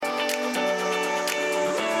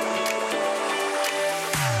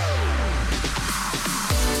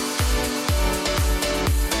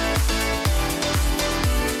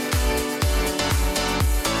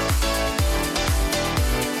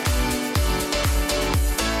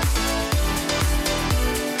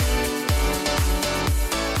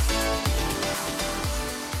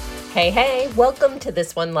Hey, welcome to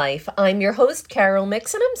This One Life. I'm your host, Carol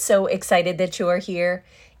Mix, and I'm so excited that you are here.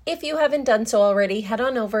 If you haven't done so already, head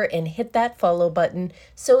on over and hit that follow button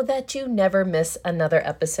so that you never miss another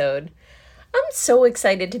episode. I'm so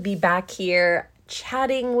excited to be back here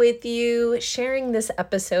chatting with you, sharing this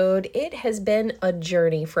episode. It has been a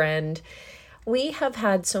journey, friend. We have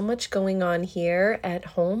had so much going on here at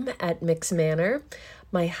home at Mix Manor.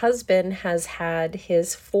 My husband has had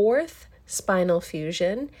his fourth spinal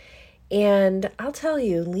fusion. And I'll tell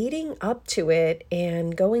you, leading up to it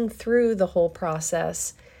and going through the whole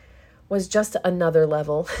process was just another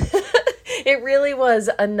level. It really was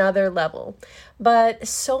another level. But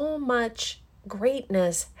so much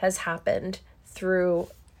greatness has happened through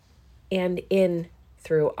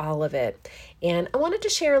all of it. And I wanted to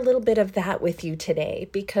share a little bit of that with you today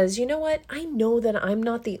because you know what? I know that I'm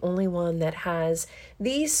not the only one that has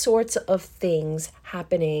these sorts of things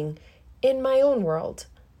happening in my own world.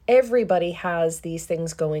 Everybody has these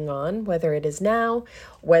things going on, whether it is now,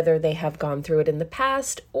 whether they have gone through it in the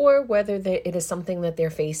past, or whether it is something that they're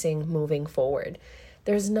facing moving forward.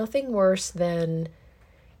 There's nothing worse than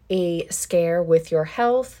a scare with your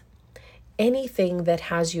health, anything that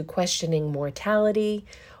has you questioning mortality,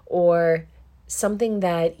 or something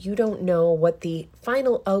that you don't know what the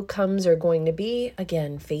final outcomes are going to be.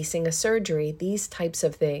 Again, facing a surgery, these types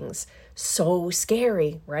of things. So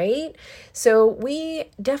scary, right? So we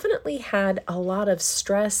definitely had a lot of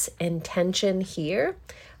stress and tension here,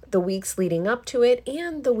 the weeks leading up to it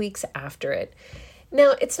and the weeks after it.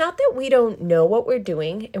 Now, it's not that we don't know what we're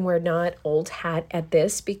doing and we're not old hat at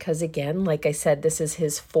this because, again, like I said, this is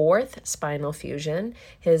his fourth spinal fusion,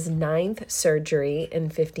 his ninth surgery in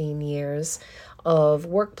 15 years of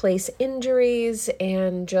workplace injuries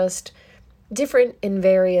and just different and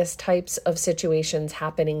various types of situations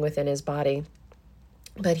happening within his body.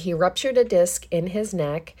 But he ruptured a disc in his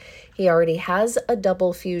neck. He already has a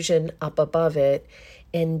double fusion up above it.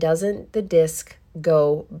 And doesn't the disc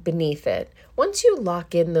go beneath it? Once you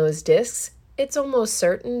lock in those discs, it's almost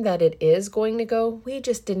certain that it is going to go. We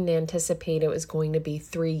just didn't anticipate it was going to be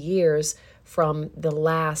 3 years from the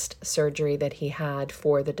last surgery that he had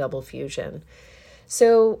for the double fusion.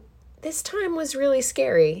 So this time was really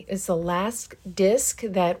scary. It's the last disc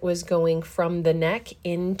that was going from the neck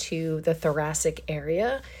into the thoracic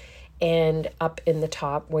area and up in the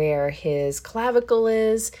top where his clavicle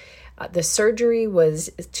is. The surgery was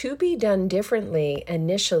to be done differently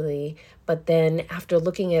initially, but then after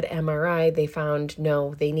looking at MRI, they found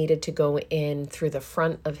no, they needed to go in through the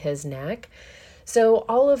front of his neck. So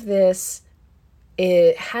all of this,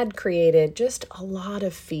 it had created just a lot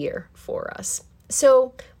of fear for us.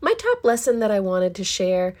 So my top lesson that I wanted to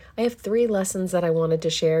share, I have 3 lessons that I wanted to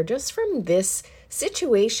share just from this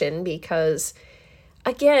situation because,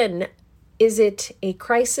 again, is it a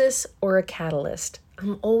crisis or a catalyst?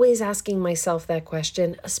 I'm always asking myself that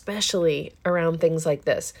question, especially around things like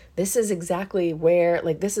this. This is exactly where,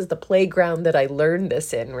 this is the playground that I learned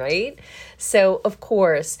this in, right? So, of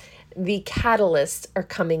course, the catalysts are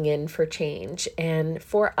coming in for change. And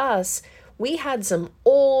for us, we had some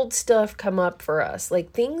old stuff come up for us,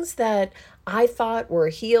 like things that I thought were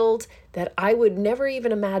healed that I would never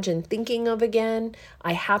even imagine thinking of again.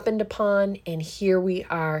 I happened upon, and here we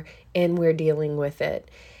are, and we're dealing with it.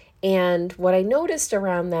 And what I noticed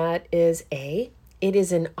around that is it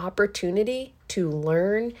is an opportunity to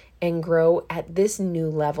learn and grow at this new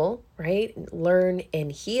level, right? Learn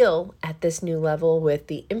and heal at this new level with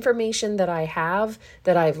the information that I have,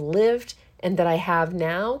 that I've lived, and that I have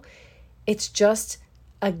now. It's just,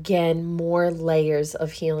 again, more layers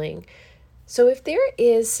of healing. So if there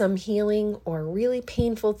is some healing or really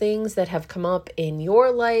painful things that have come up in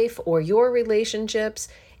your life or your relationships,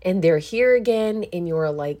 and they're here again, and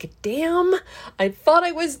you're like, damn, I thought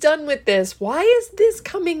I was done with this. Why is this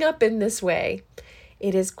coming up in this way?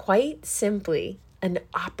 It is quite simply an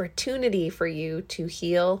opportunity for you to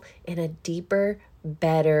heal in a deeper,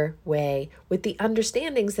 better way with the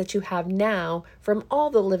understandings that you have now from all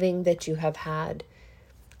the living that you have had.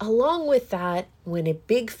 Along with that, when a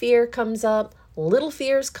big fear comes up, little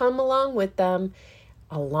fears come along with them,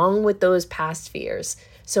 along with those past fears.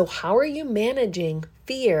 So how are you managing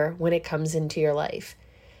fear when it comes into your life?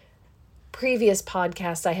 Previous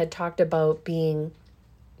podcasts, I had talked about being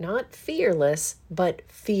not fearless, but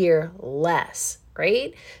fearless,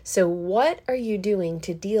 right? So what are you doing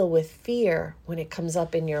to deal with fear when it comes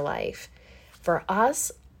up in your life? For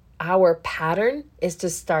us, our pattern is to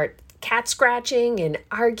start cat scratching and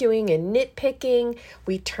arguing and nitpicking.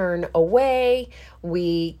 We turn away.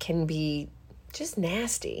 We can be just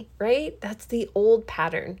nasty, right? That's the old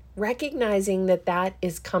pattern. Recognizing that that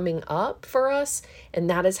is coming up for us and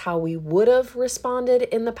that is how we would have responded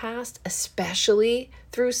in the past, especially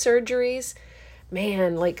through surgeries.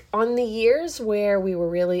 Man, like on the years where we were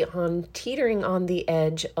really on teetering on the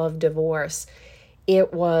edge of divorce,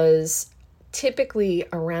 it was typically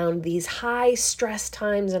around these high stress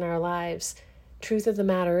times in our lives. Truth of the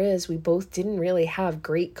matter is, we both didn't really have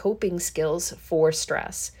great coping skills for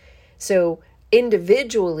stress. So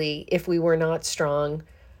individually, if we were not strong,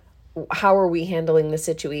 how are we handling the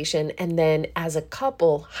situation? And then as a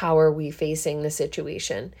couple, how are we facing the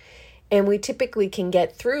situation? And we typically can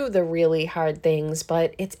get through the really hard things,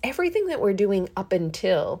 but it's everything that we're doing up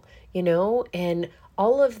until, and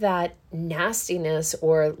all of that nastiness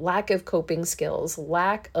or lack of coping skills,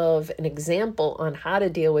 lack of an example on how to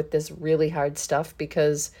deal with this really hard stuff,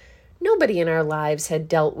 because nobody in our lives had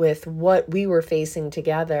dealt with what we were facing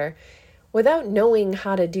together. Without knowing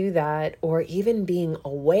how to do that or even being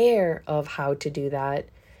aware of how to do that,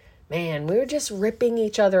 man, we were just ripping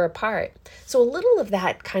each other apart. So a little of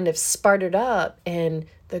that kind of sparked up, and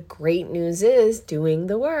the great news is, doing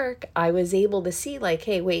the work, I was able to see like,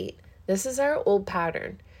 hey, wait, this is our old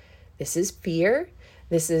pattern. This is fear.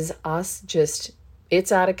 This is us just,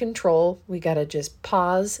 it's out of control. We got to just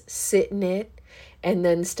pause, sit in it, and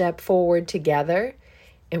then step forward together,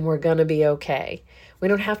 and we're going to be okay. We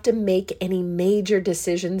don't have to make any major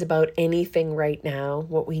decisions about anything right now.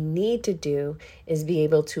 What we need to do is be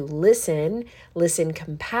able to listen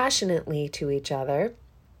compassionately to each other.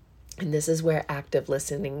 And this is where active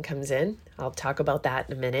listening comes in. I'll talk about that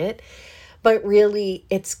in a minute. But really,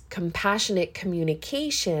 it's compassionate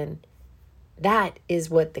communication. That is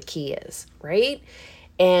what the key is, right?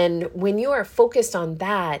 And when you are focused on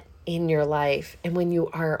that in your life, and when you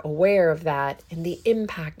are aware of that and the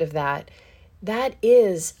impact of that, that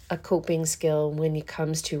is a coping skill when it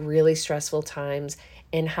comes to really stressful times,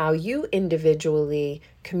 and how you individually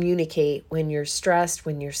communicate when you're stressed,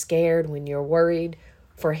 when you're scared, when you're worried,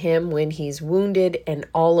 for him when he's wounded, and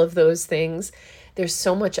all of those things. There's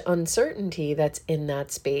so much uncertainty that's in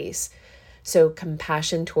that space. So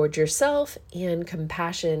compassion toward yourself and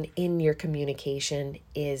compassion in your communication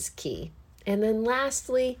is key. And then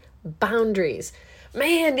lastly, boundaries.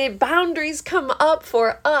 Man, did boundaries come up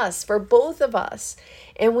for us, for both of us.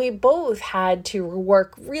 And we both had to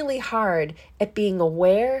work really hard at being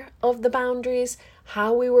aware of the boundaries,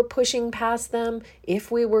 how we were pushing past them,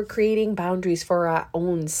 if we were creating boundaries for our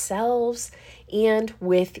own selves and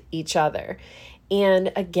with each other.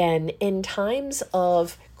 And again, in times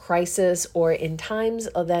of crisis or in times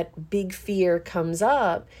of that big fear comes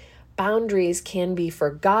up, boundaries can be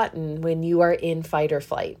forgotten when you are in fight or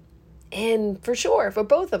flight. And for sure, for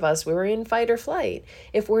both of us, we were in fight or flight.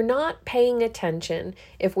 If we're not paying attention,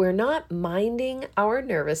 if we're not minding our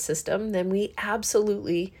nervous system, then we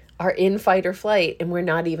absolutely are in fight or flight and we're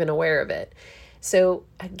not even aware of it. So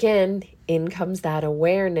again, in comes that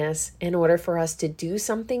awareness in order for us to do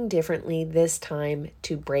something differently this time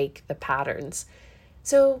to break the patterns.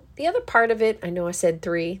 So the other part of it, I know I said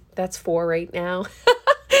 3, that's 4 right now.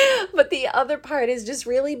 But the other part is just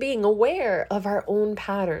really being aware of our own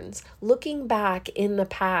patterns, looking back in the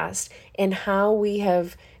past and how we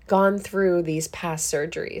have gone through these past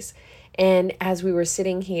surgeries. And as we were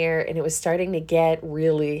sitting here and it was starting to get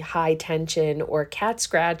really high tension or cat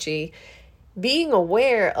scratchy, being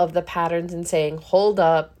aware of the patterns and saying, hold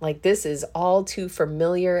up, like this is all too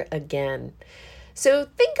familiar again. So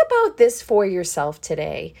think about this for yourself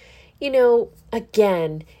today.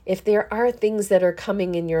 Again, if there are things that are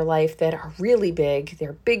coming in your life that are really big,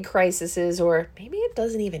 they're big crises, or maybe it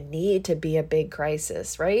doesn't even need to be a big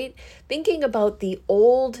crisis, right? Thinking about the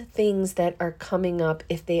old things that are coming up,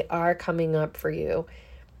 if they are coming up for you,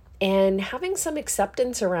 and having some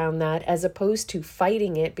acceptance around that as opposed to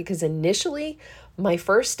fighting it, because initially my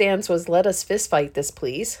first stance was, let us fist fight this,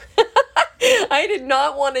 please. I did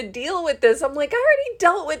not want to deal with this. I'm like, I already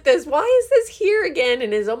dealt with this. Why is this here again?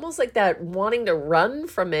 And it's almost like that wanting to run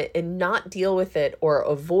from it and not deal with it or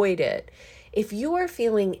avoid it. If you are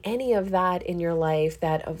feeling any of that in your life,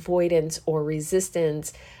 that avoidance or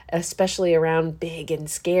resistance, especially around big and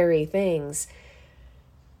scary things,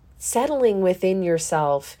 settling within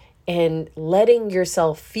yourself and letting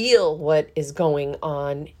yourself feel what is going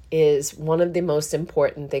on is one of the most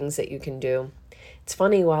important things that you can do. It's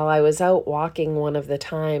funny, while I was out walking one of the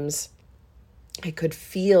times, I could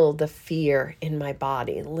feel the fear in my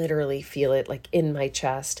body, literally feel it like in my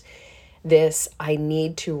chest. This, I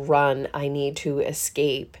need to run, I need to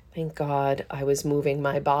escape. Thank God I was moving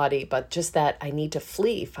my body, but just that I need to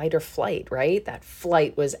flee, fight or flight, right? That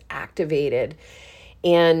flight was activated.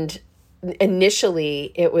 And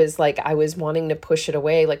initially it was like I was wanting to push it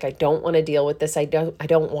away. Like, I don't want to deal with this. I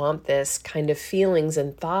don't want this kind of feelings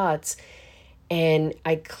and thoughts. And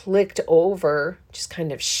I clicked over, just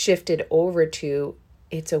kind of shifted over to,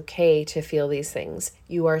 it's okay to feel these things.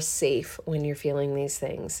 You are safe when you're feeling these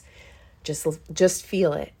things. Just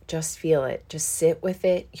feel it. Just feel it. Just sit with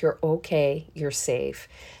it. You're okay. You're safe.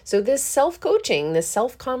 So this self-coaching, this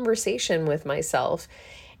self-conversation with myself.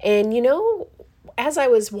 And as I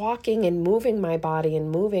was walking and moving my body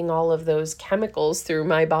and moving all of those chemicals through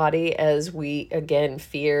my body, as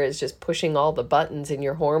fear is just pushing all the buttons and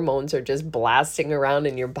your hormones are just blasting around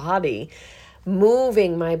in your body.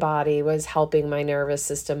 Moving my body was helping my nervous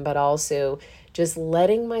system, but also just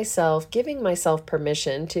giving myself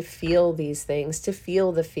permission to feel these things, to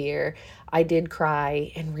feel the fear. I did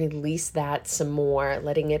cry and release that some more,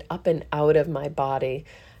 letting it up and out of my body.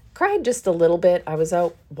 Cried just a little bit. I was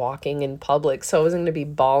out walking in public, so I wasn't going to be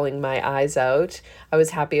bawling my eyes out. I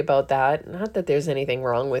was happy about that. Not that there's anything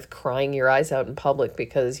wrong with crying your eyes out in public,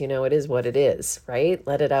 because, it is what it is, right?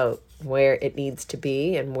 Let it out where it needs to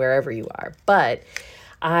be and wherever you are. But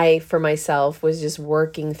I, for myself, was just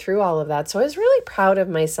working through all of that. So I was really proud of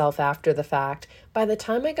myself after the fact. By the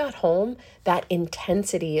time I got home, that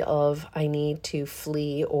intensity of I need to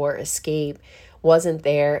flee or escape wasn't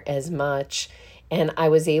there as much. And I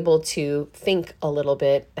was able to think a little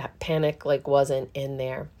bit. That panic wasn't in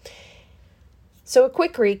there. So a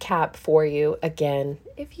quick recap for you again.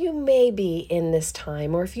 If you may be in this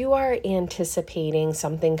time, or if you are anticipating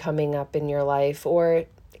something coming up in your life, or it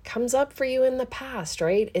comes up for you in the past,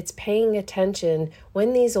 right? It's paying attention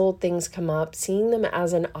when these old things come up, seeing them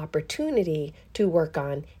as an opportunity to work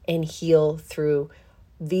on and heal through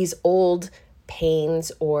these old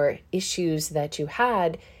pains or issues that you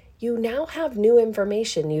had. You now have new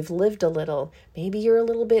information. You've lived a little. Maybe you're a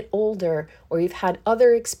little bit older, or you've had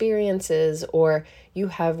other experiences, or you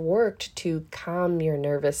have worked to calm your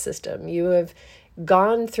nervous system. You have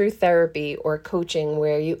gone through therapy or coaching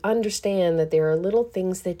where you understand that there are little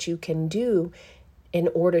things that you can do in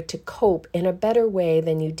order to cope in a better way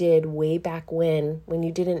than you did way back when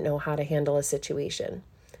you didn't know how to handle a situation.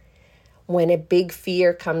 When a big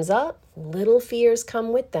fear comes up, little fears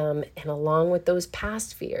come with them, and along with those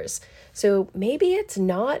past fears. So maybe it's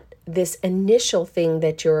not this initial thing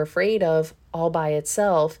that you're afraid of all by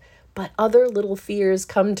itself, but other little fears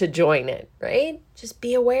come to join it, right? Just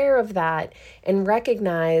be aware of that and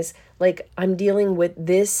recognize, I'm dealing with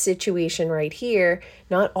this situation right here,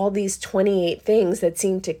 not all these 28 things that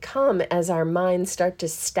seem to come as our minds start to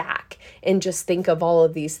stack and just think of all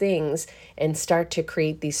of these things and start to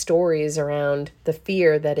create these stories around the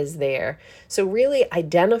fear that is there. So really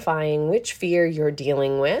identifying which fear you're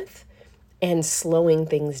dealing with and slowing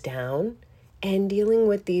things down and dealing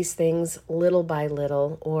with these things little by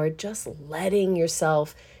little, or just letting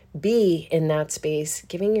yourself be in that space,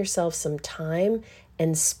 giving yourself some time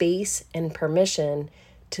and space and permission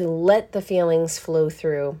to let the feelings flow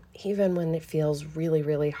through, even when it feels really,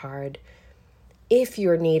 really hard. If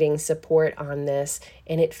you're needing support on this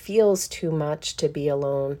and it feels too much to be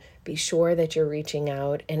alone, be sure that you're reaching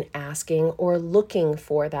out and asking or looking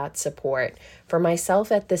for that support. For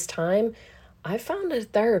myself at this time, I found a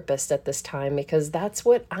therapist at this time because that's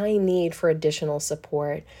what I need for additional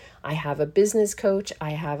support. I have a business coach.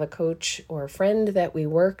 I have a coach or a friend that we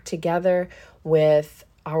work together with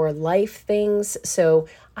our life things. So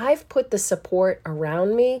I've put the support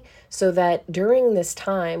around me so that during this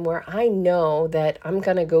time where I know that I'm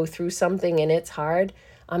going to go through something and it's hard,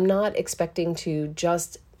 I'm not expecting to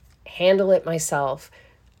just handle it myself.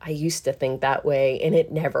 I used to think that way and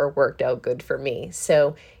it never worked out good for me.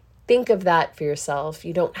 So think of that for yourself.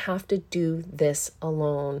 You don't have to do this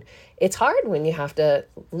alone. It's hard when you have to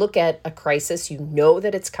look at a crisis. You know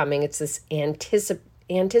that it's coming. It's this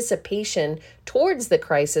anticipation towards the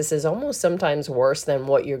crisis is almost sometimes worse than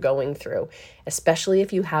what you're going through, especially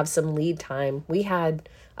if you have some lead time. We had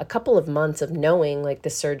a couple of months of knowing the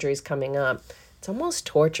surgery's coming up. It's almost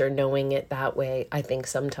torture knowing it that way, I think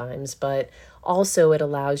sometimes, but also it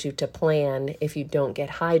allows you to plan if you don't get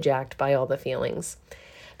hijacked by all the feelings.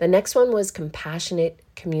 The next one was compassionate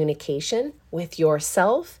communication with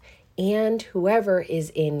yourself and whoever is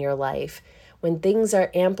in your life. When things are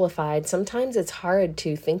amplified, sometimes it's hard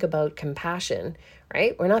to think about compassion,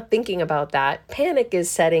 right? We're not thinking about that. Panic is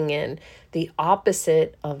setting in. The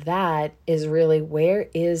opposite of that is really, where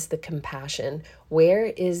is the compassion? Where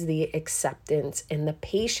is the acceptance and the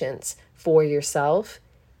patience for yourself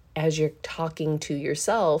as you're talking to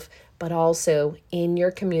yourself, but also in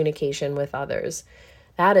your communication with others?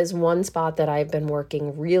 That is one spot that I've been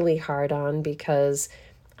working really hard on because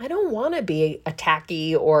I don't want to be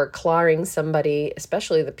attacky or clawing somebody,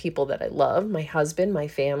 especially the people that I love, my husband, my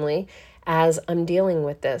family, as I'm dealing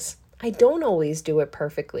with this. I don't always do it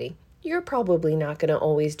perfectly. You're probably not going to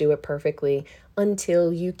always do it perfectly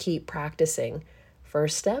until you keep practicing.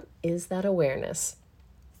 First step is that awareness.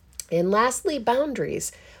 And lastly,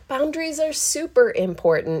 boundaries. Boundaries are super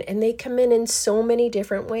important and they come in so many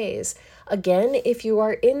different ways. Again, if you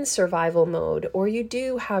are in survival mode or you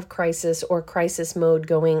do have crisis mode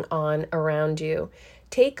going on around you,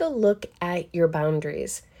 take a look at your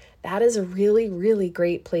boundaries. That is a really, really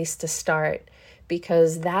great place to start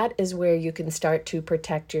because that is where you can start to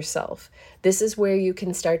protect yourself. This is where you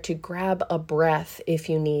can start to grab a breath if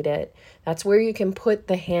you need it. That's where you can put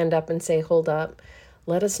the hand up and say, hold up.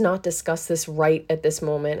 Let us not discuss this right at this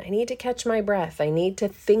moment. I need to catch my breath. I need to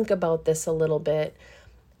think about this a little bit.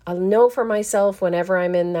 I'll know for myself whenever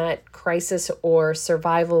I'm in that crisis or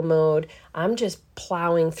survival mode, I'm just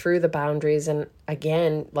plowing through the boundaries. And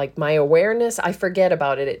again, like my awareness, I forget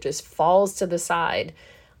about it. It just falls to the side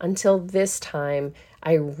until this time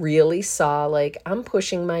I really saw like I'm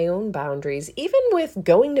pushing my own boundaries, even with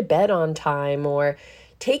going to bed on time or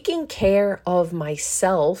taking care of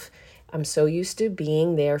myself. I'm so used to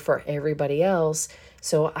being there for everybody else.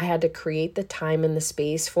 So I had to create the time and the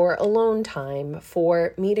space for alone time,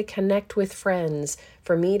 for me to connect with friends,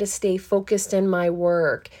 for me to stay focused in my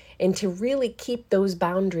work, and to really keep those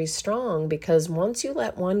boundaries strong. Because once you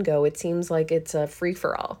let one go, it seems like it's a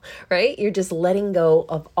free-for-all, right? You're just letting go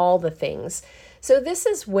of all the things. So this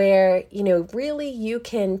is where, really you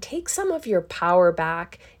can take some of your power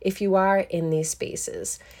back if you are in these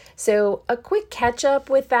spaces. So a quick catch up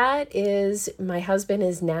with that is my husband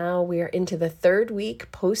we are into the 3rd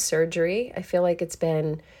week post-surgery. I feel like it's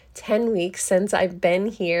been 10 weeks since I've been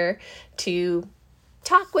here to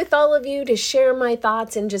talk with all of you, to share my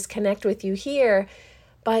thoughts and just connect with you here.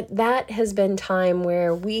 But that has been time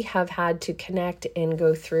where we have had to connect and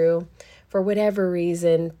go through. For whatever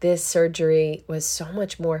reason, this surgery was so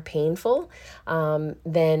much more painful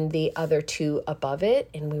than the other 2 above it,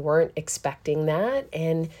 and we weren't expecting that,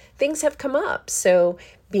 and things have come up. So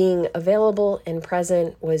being available and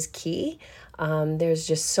present was key. There's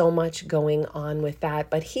just so much going on with that,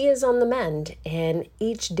 but he is on the mend, and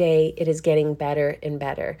each day it is getting better and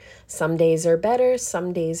better. Some days are better,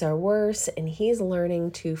 some days are worse, and he's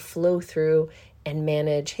learning to flow through and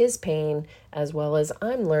manage his pain, as well as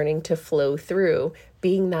I'm learning to flow through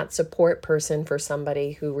being that support person for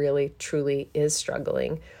somebody who really truly is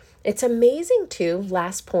struggling. It's amazing too,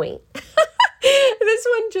 last point. This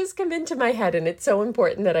one just came into my head and it's so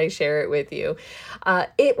important that I share it with you.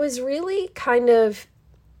 It was really kind of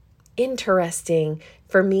interesting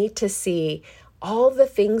for me to see all the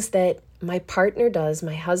things that my partner does,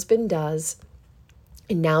 my husband does,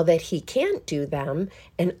 and now that he can't do them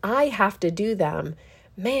and I have to do them,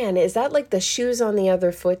 man, is that like the shoes on the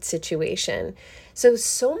other foot situation?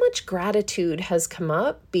 So much gratitude has come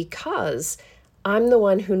up because I'm the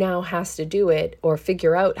one who now has to do it or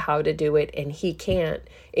figure out how to do it and he can't.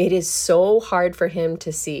 It is so hard for him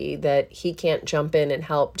to see that he can't jump in and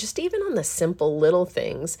help, just even on the simple little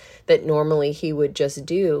things that normally he would just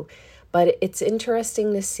do. But it's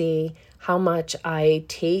interesting to see how much I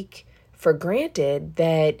take for granted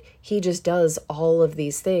that he just does all of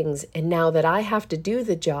these things. And now that I have to do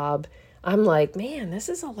the job, I'm like, man, this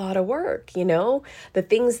is a lot of work, the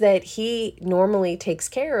things that he normally takes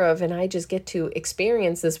care of. And I just get to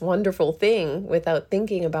experience this wonderful thing without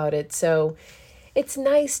thinking about it. So it's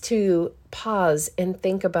nice to pause and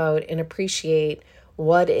think about and appreciate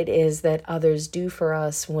what it is that others do for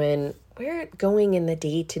us when we're going in the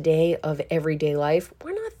day-to-day of everyday life.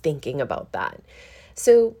 We're not thinking about that.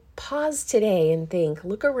 So pause today and think,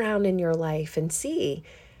 look around in your life and see,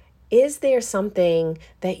 is there something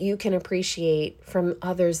that you can appreciate from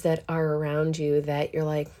others that are around you that you're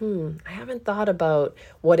like, I haven't thought about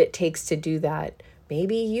what it takes to do that.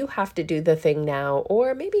 Maybe you have to do the thing now,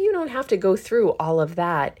 or maybe you don't have to go through all of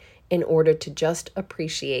that in order to just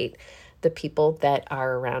appreciate the people that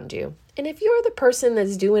are around you. And if you're the person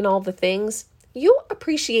that's doing all the things, you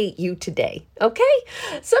appreciate you today, okay?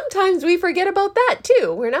 Sometimes we forget about that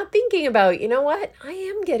too. We're not thinking about, you know what? I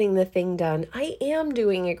am getting the thing done. I am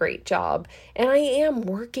doing a great job. And I am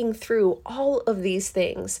working through all of these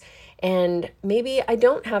things. And maybe I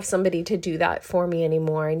don't have somebody to do that for me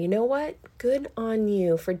anymore. And you know what? Good on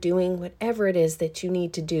you for doing whatever it is that you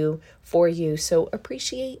need to do for you. So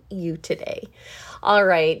appreciate you today. All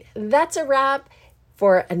right, that's a wrap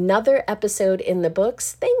for another episode in the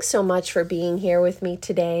books. Thanks so much for being here with me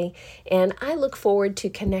today, and I look forward to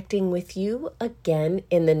connecting with you again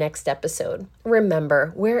in the next episode.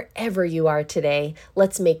 Remember, wherever you are today,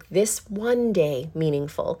 let's make this one day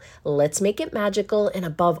meaningful. Let's make it magical, and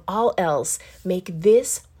above all else, make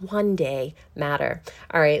this one day matter.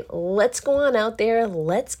 All right, let's go on out there.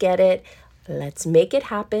 Let's get it. Let's make it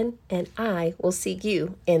happen, and I will see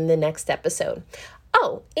you in the next episode.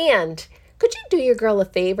 Oh, and could you do your girl a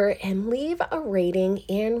favor and leave a rating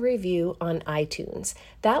and review on iTunes?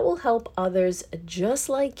 That will help others just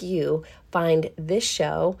like you find this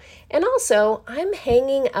show. And also, I'm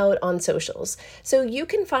hanging out on socials. So you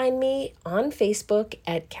can find me on Facebook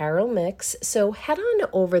at Carol Mix. So head on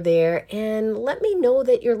over there and let me know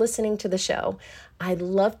that you're listening to the show. I'd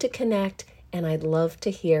love to connect and I'd love to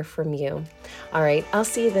hear from you. All right, I'll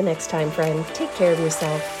see you the next time, friend. Take care of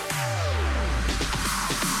yourself.